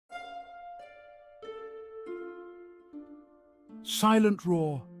Silent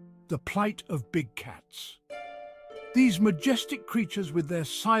roar, the plight of big cats. These majestic creatures with their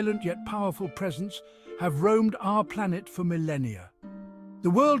silent yet powerful presence have roamed our planet for millennia. The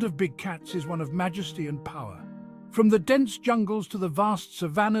world of big cats is one of majesty and power. From the dense jungles to the vast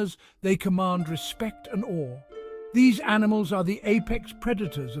savannas, they command respect and awe. These animals are the apex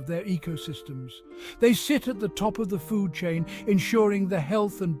predators of their ecosystems. They sit at the top of the food chain, ensuring the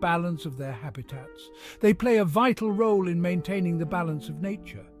health and balance of their habitats. They play a vital role in maintaining the balance of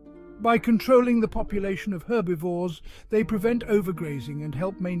nature. By controlling the population of herbivores, they prevent overgrazing and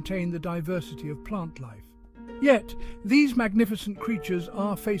help maintain the diversity of plant life. Yet, these magnificent creatures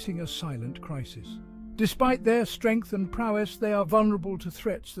are facing a silent crisis. Despite their strength and prowess, they are vulnerable to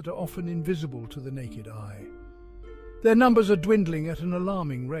threats that are often invisible to the naked eye. Their numbers are dwindling at an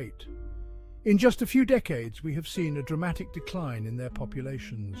alarming rate. In just a few decades, we have seen a dramatic decline in their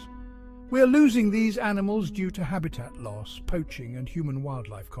populations. We are losing these animals due to habitat loss, poaching, and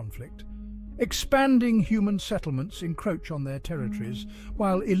human-wildlife conflict. Expanding human settlements encroach on their territories,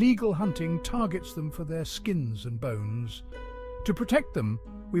 while illegal hunting targets them for their skins and bones. To protect them,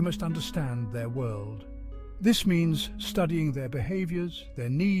 we must understand their world. This means studying their behaviors, their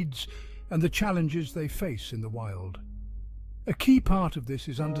needs, and the challenges they face in the wild. A key part of this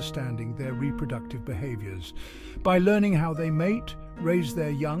is understanding their reproductive behaviors. By learning how they mate, raise their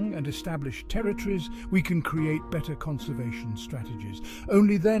young, and establish territories, we can create better conservation strategies.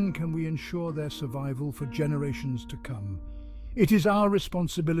 Only then can we ensure their survival for generations to come. It is our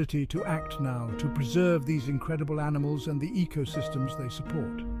responsibility to act now to preserve these incredible animals and the ecosystems they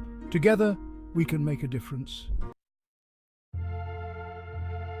support. Together, we can make a difference.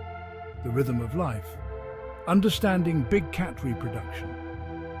 The rhythm of life. Understanding big cat reproduction.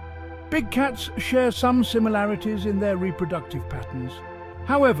 Big cats share some similarities in their reproductive patterns.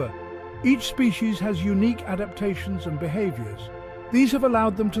 However, each species has unique adaptations and behaviors. These have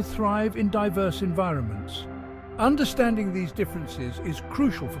allowed them to thrive in diverse environments. Understanding these differences is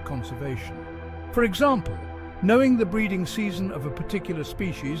crucial for conservation. For example, knowing the breeding season of a particular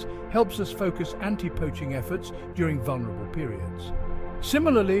species helps us focus anti-poaching efforts during vulnerable periods.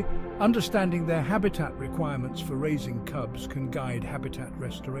 Similarly, understanding their habitat requirements for raising cubs can guide habitat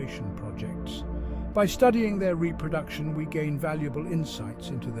restoration projects. By studying their reproduction, we gain valuable insights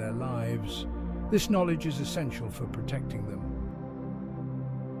into their lives. This knowledge is essential for protecting them.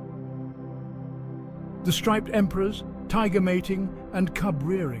 The striped emperors, tiger mating, and cub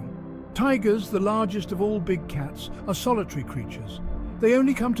rearing. Tigers, the largest of all big cats, are solitary creatures. They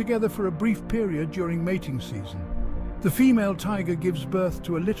only come together for a brief period during mating season. The female tiger gives birth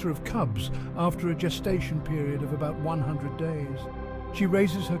to a litter of cubs after a gestation period of about 100 days. She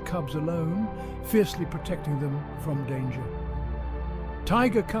raises her cubs alone, fiercely protecting them from danger.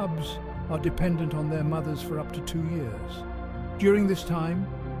 Tiger cubs are dependent on their mothers for up to 2 years. During this time,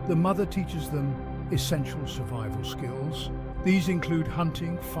 the mother teaches them essential survival skills. These include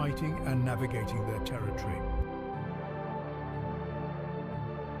hunting, fighting, and navigating their territory.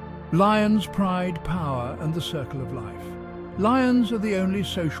 Lions, pride, power, and the circle of life. Lions are the only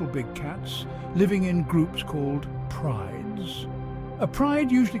social big cats, living in groups called prides. A pride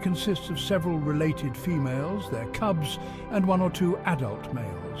usually consists of several related females, their cubs, and 1 or 2 adult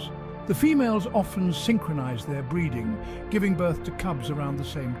males. The females often synchronize their breeding, giving birth to cubs around the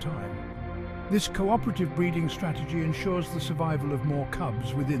same time. This cooperative breeding strategy ensures the survival of more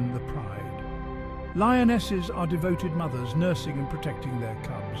cubs within the pride. Lionesses are devoted mothers, nursing and protecting their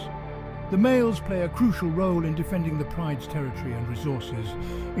cubs. The males play a crucial role in defending the pride's territory and resources,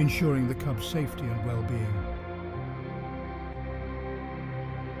 ensuring the cubs' safety and well-being.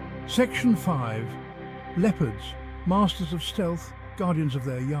 Section 5. Leopards, masters of stealth, guardians of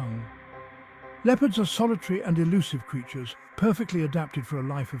their young. Leopards are solitary and elusive creatures, perfectly adapted for a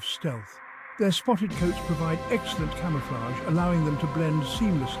life of stealth. Their spotted coats provide excellent camouflage, allowing them to blend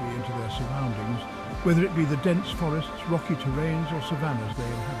seamlessly into their surroundings, whether it be the dense forests, rocky terrains, or savannas they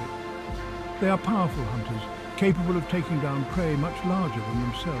inhabit. They are powerful hunters, capable of taking down prey much larger than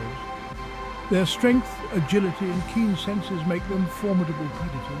themselves. Their strength, agility, and keen senses make them formidable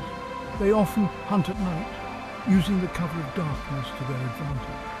predators. They often hunt at night, using the cover of darkness to their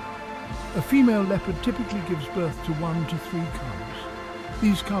advantage. A female leopard typically gives birth to 1 to 3 cubs.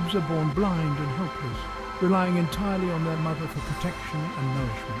 These cubs are born blind and helpless, relying entirely on their mother for protection and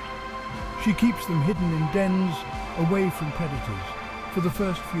nourishment. She keeps them hidden in dens, away from predators, for the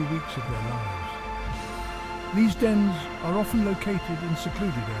first few weeks of their lives. These dens are often located in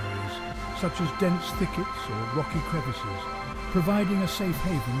secluded areas, such as dense thickets or rocky crevices, providing a safe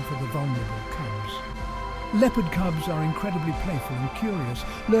haven for the vulnerable cubs. Leopard cubs are incredibly playful and curious,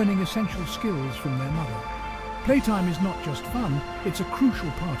 learning essential skills from their mother. Playtime is not just fun, it's a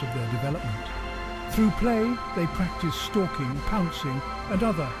crucial part of their development. Through play, they practice stalking, pouncing, and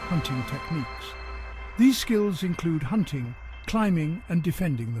other hunting techniques. These skills include hunting, climbing, and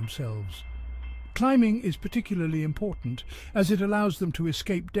defending themselves. Climbing is particularly important as it allows them to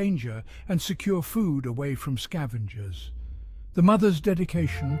escape danger and secure food away from scavengers. The mother's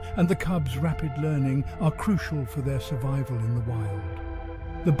dedication and the cub's rapid learning are crucial for their survival in the wild.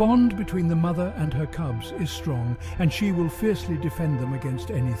 The bond between the mother and her cubs is strong, and she will fiercely defend them against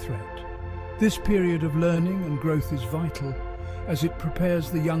any threat. This period of learning and growth is vital as it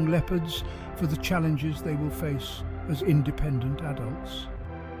prepares the young leopards for the challenges they will face as independent adults.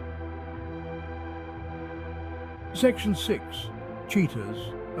 Section 6.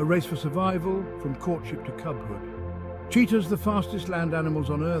 Cheetahs, a race for survival from courtship to cubhood. Cheetahs, the fastest land animals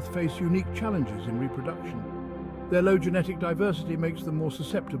on Earth, face unique challenges in reproduction. Their low genetic diversity makes them more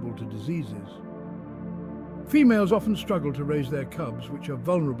susceptible to diseases. Females often struggle to raise their cubs, which are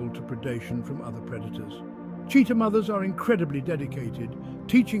vulnerable to predation from other predators. Cheetah mothers are incredibly dedicated,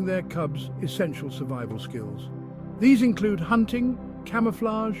 teaching their cubs essential survival skills. These include hunting,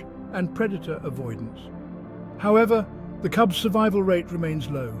 camouflage, and predator avoidance. However, the cub's survival rate remains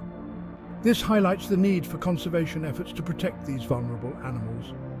low. This highlights the need for conservation efforts to protect these vulnerable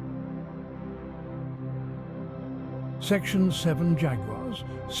animals. Section 7. Jaguars,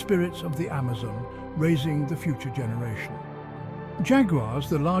 spirits of the Amazon, raising the future generation. Jaguars,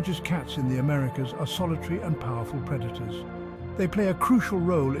 the largest cats in the Americas, are solitary and powerful predators. They play a crucial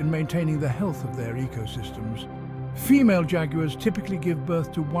role in maintaining the health of their ecosystems. Female jaguars typically give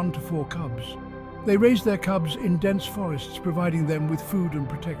birth to 1 to 4 cubs. They raise their cubs in dense forests, providing them with food and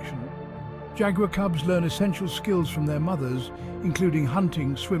protection. Jaguar cubs learn essential skills from their mothers, including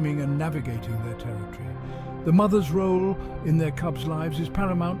hunting, swimming, and navigating their territory. The mother's role in their cubs' lives is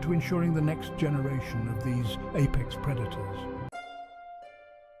paramount to ensuring the next generation of these apex predators.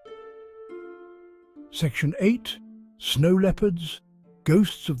 Section 8. Snow leopards,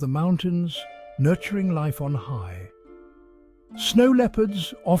 ghosts of the mountains, nurturing life on high. Snow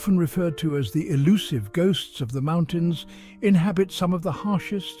leopards, often referred to as the elusive ghosts of the mountains, inhabit some of the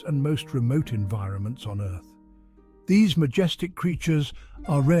harshest and most remote environments on Earth. These majestic creatures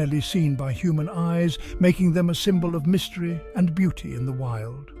are rarely seen by human eyes, making them a symbol of mystery and beauty in the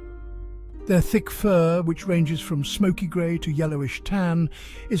wild. Their thick fur, which ranges from smoky grey to yellowish tan,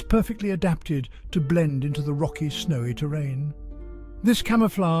 is perfectly adapted to blend into the rocky, snowy terrain. This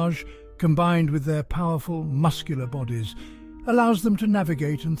camouflage, combined with their powerful, muscular bodies, allows them to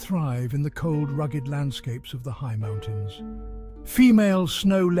navigate and thrive in the cold, rugged landscapes of the high mountains. Female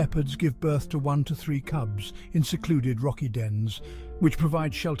snow leopards give birth to 1 to 3 cubs in secluded rocky dens, which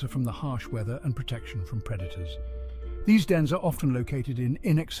provide shelter from the harsh weather and protection from predators. These dens are often located in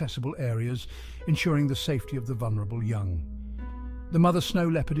inaccessible areas, ensuring the safety of the vulnerable young. The mother snow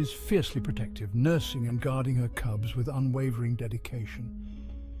leopard is fiercely protective, nursing and guarding her cubs with unwavering dedication.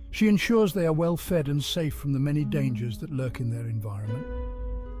 She ensures they are well fed and safe from the many dangers that lurk in their environment.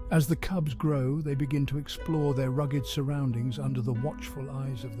 As the cubs grow, they begin to explore their rugged surroundings under the watchful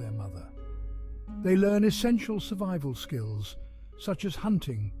eyes of their mother. They learn essential survival skills, such as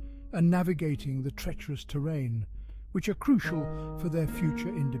hunting and navigating the treacherous terrain, which are crucial for their future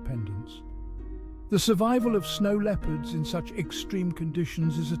independence. The survival of snow leopards in such extreme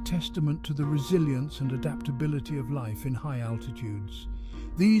conditions is a testament to the resilience and adaptability of life in high altitudes.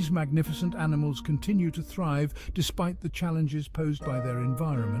 These magnificent animals continue to thrive despite the challenges posed by their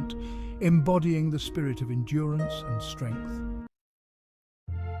environment, embodying the spirit of endurance and strength.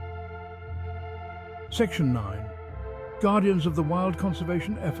 Section 9. Guardians of the Wild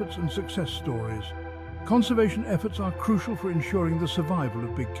Conservation Efforts and Success Stories. Conservation efforts are crucial for ensuring the survival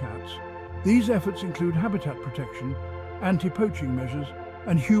of big cats. These efforts include habitat protection, anti-poaching measures,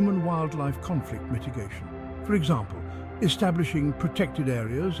 and human-wildlife conflict mitigation. For example, establishing protected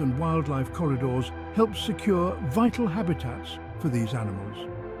areas and wildlife corridors helps secure vital habitats for these animals.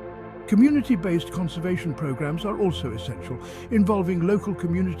 Community-based conservation programs are also essential, involving local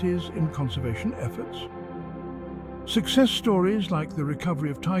communities in conservation efforts. Success stories like the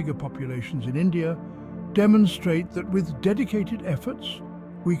recovery of tiger populations in India demonstrate that with dedicated efforts,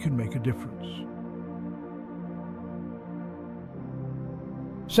 we can make a difference.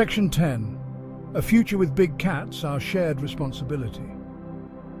 Section 10. A future with big cats, our shared responsibility.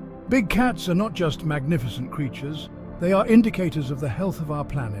 Big cats are not just magnificent creatures, they are indicators of the health of our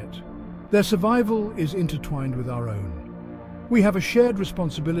planet. Their survival is intertwined with our own. We have a shared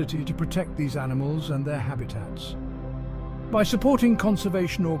responsibility to protect these animals and their habitats. By supporting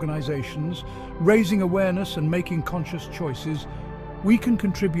conservation organizations, raising awareness and making conscious choices, we can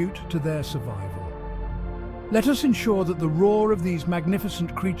contribute to their survival. Let us ensure that the roar of these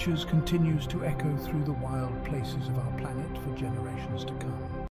magnificent creatures continues to echo through the wild places of our planet for generations to come.